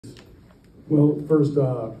Well, first,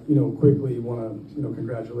 quickly want to,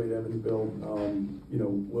 congratulate Evansville.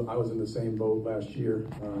 I was in the same boat last year.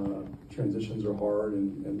 Transitions are hard,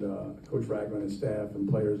 and Coach Ragland and his staff and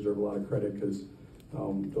players deserve a lot of credit because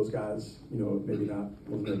those guys, maybe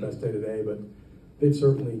wasn't their best day today, but they've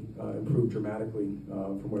certainly improved dramatically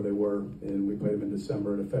from where they were. And we played them in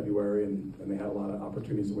December to February, and they had a lot of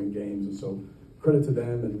opportunities to win games. And so credit to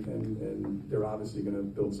them, and they're obviously going to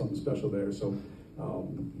build something special there. So,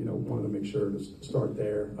 wanted to make sure to start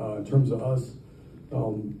there. In terms of us,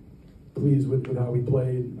 pleased with how we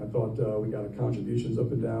played. I thought we got contributions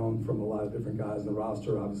up and down from a lot of different guys in the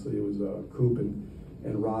roster. Obviously, it was Coop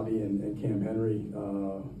and Robbie and Cam Henry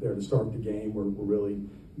there to start the game. We're really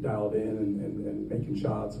dialed in and making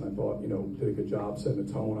shots, and I thought, did a good job setting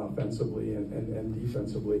the tone offensively and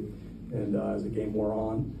defensively. And as the game wore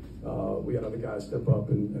on, we had other guys step up,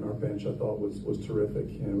 and our bench, I thought, was terrific.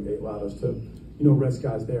 It allowed us to, rest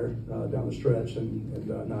guys there down the stretch and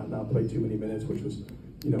not play too many minutes, which was,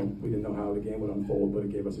 we didn't know how the game would unfold, but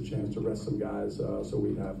it gave us a chance to rest some guys so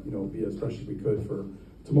we'd have, be as fresh as we could for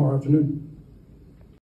tomorrow afternoon.